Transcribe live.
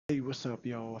Hey, what's up,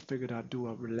 y'all? I figured I'd do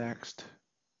a relaxed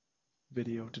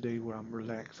video today where I'm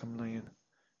relaxed. I'm laying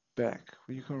back.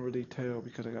 Well, you can't really tell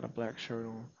because I got a black shirt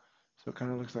on. So it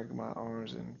kind of looks like my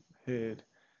arms and head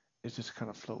is just kind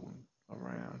of floating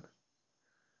around,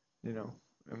 you know,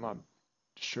 and my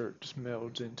shirt just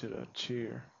melds into the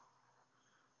chair,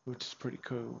 which is pretty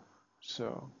cool.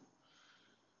 So,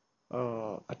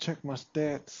 I checked my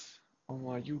stats on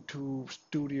my YouTube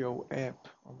Studio app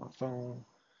on my phone,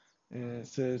 and it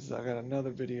says I got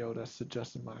another video that's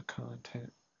suggesting my content,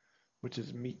 which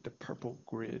is Meet the Purple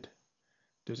Grid.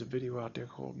 There's a video out there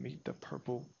called Meet the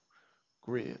Purple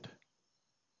Grid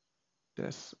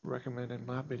that's recommending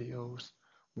my videos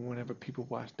whenever people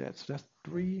watch that. So that's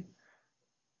three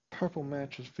purple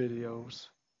mattress videos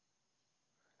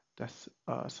that's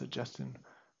suggesting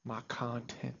my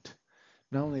content.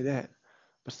 Not only that,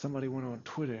 but somebody went on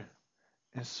Twitter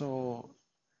and saw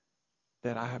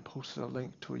that I had posted a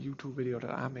link to a YouTube video that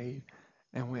I made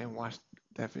and went and watched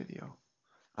that video.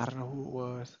 I don't know who it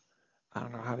was. I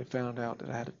don't know how they found out that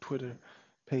I had a Twitter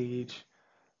page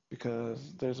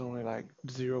because there's only like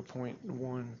zero point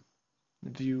 0.1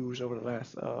 views over the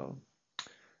last,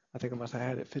 I think I must have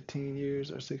had it 15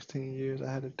 years or 16 years.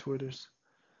 I had it Twitters,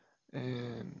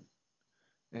 and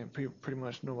pretty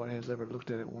much nobody has ever looked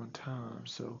at it one time.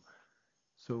 So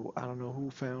I don't know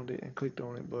who found it and clicked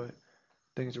on it, but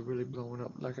things are really blowing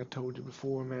up. Like I told you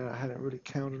before, man, I hadn't really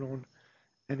counted on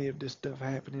any of this stuff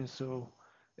happening, so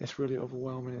it's really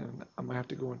overwhelming, and I might have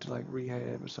to go into like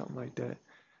rehab or something like that,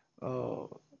 uh,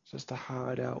 just to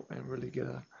hide out and really get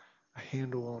a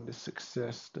handle on the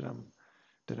success that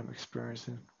I'm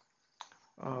experiencing.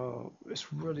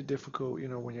 It's really difficult,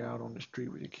 when you're out on the street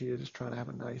with your kids, just trying to have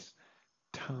a nice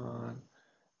time,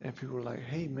 and people are like,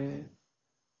 "Hey, man,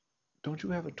 don't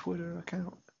you have a Twitter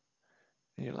account?"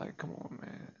 And you're like, "Come on,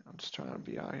 man, I'm just trying to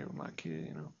be out here with my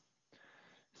kid."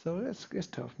 So it's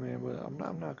tough, man, but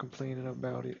I'm not complaining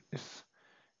about it.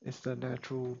 It's the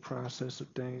natural process of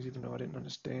things, even though I didn't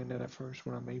understand that at first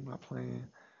when I made my plan.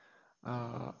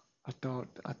 Uh, I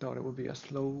thought it would be a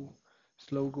slow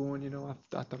going.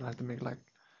 I thought I had to make like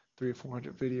 300 or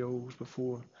 400 videos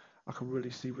before I could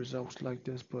really see results like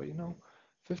this. But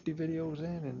 50 videos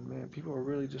in, and man, people are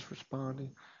really just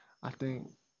responding. I think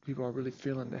people are really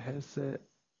feeling the headset,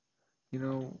 you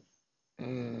know,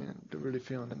 and they're really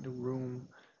feeling the new room,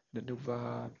 the new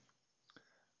vibe.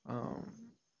 Um,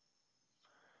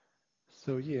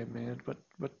 so yeah, man. But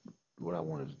what I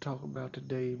wanted to talk about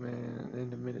today, man,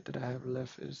 in the minute that I have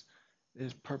left is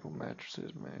purple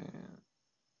mattresses, man.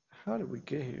 How did we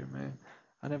get here, man?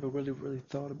 I never really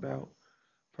thought about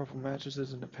purple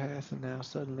mattresses in the past, and now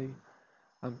suddenly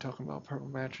I'm talking about purple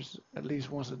mattress at least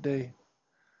once a day.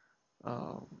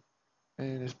 Um,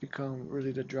 and it's become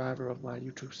really the driver of my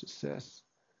YouTube success.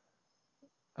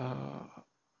 Uh,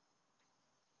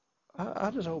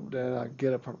 I just hope that I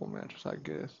get a purple mattress, I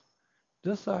guess,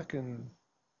 just so I can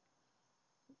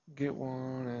get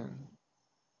one and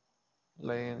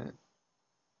lay in it.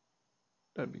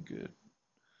 That'd be good.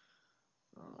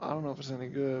 I don't know if it's any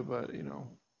good, but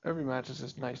every mattress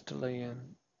is nice to lay in.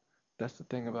 That's the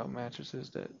thing about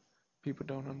mattresses that people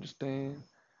don't understand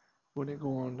when they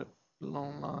go on the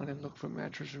online and look for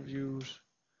mattress reviews.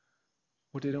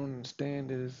 What they don't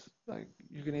understand is like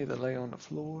you can either lay on the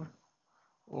floor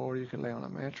or you can lay on a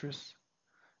mattress.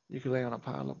 You can lay on a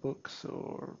pile of books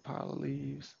or a pile of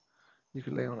leaves. You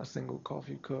can lay on a single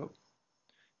coffee cup.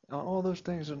 All those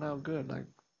things are now good. Like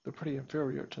they're pretty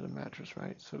inferior to the mattress,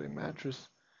 right? So the mattress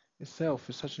itself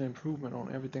is such an improvement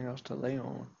on everything else to lay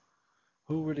on.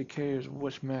 Who really cares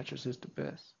which mattress is the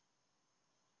best?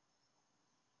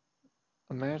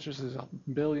 A mattress is a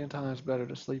billion times better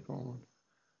to sleep on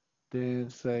than,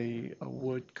 say, a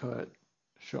wood cut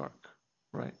shark,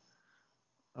 right?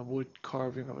 A wood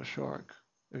carving of a shark.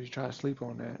 If you try to sleep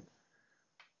on that,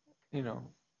 you know,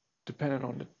 depending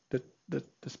on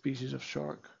the species of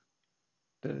shark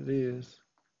that it is,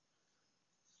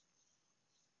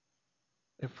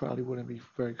 it probably wouldn't be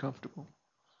very comfortable.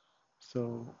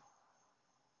 So,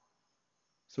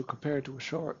 so compared to a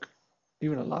shark,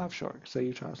 even a live shark, say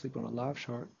you try to sleep on a live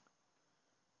shark,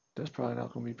 that's probably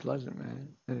not going to be pleasant, man.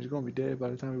 And it's going to be dead by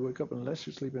the time you wake up unless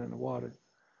you're sleeping in the water.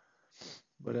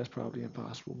 But that's probably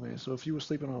impossible, man. So if you were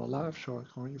sleeping on a live shark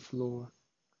on your floor,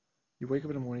 you wake up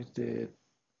in the morning, it's dead.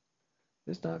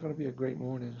 It's not going to be a great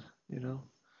morning, you know?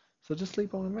 So just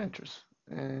sleep on a mattress.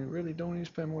 And really don't even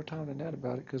spend more time than that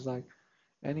about it because, like,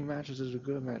 any mattress is a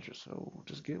good mattress. So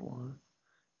just get one.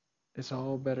 It's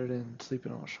all better than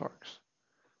sleeping on sharks.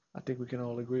 I think we can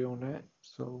all agree on that.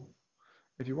 So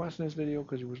if you're watching this video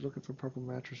because you was looking for purple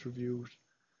mattress reviews,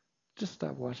 just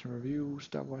stop watching reviews,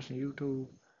 stop watching YouTube,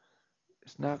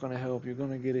 It's not going to help. You're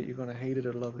going to get it. You're going to hate it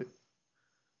or love it.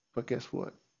 But guess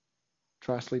what?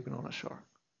 Try sleeping on a shark.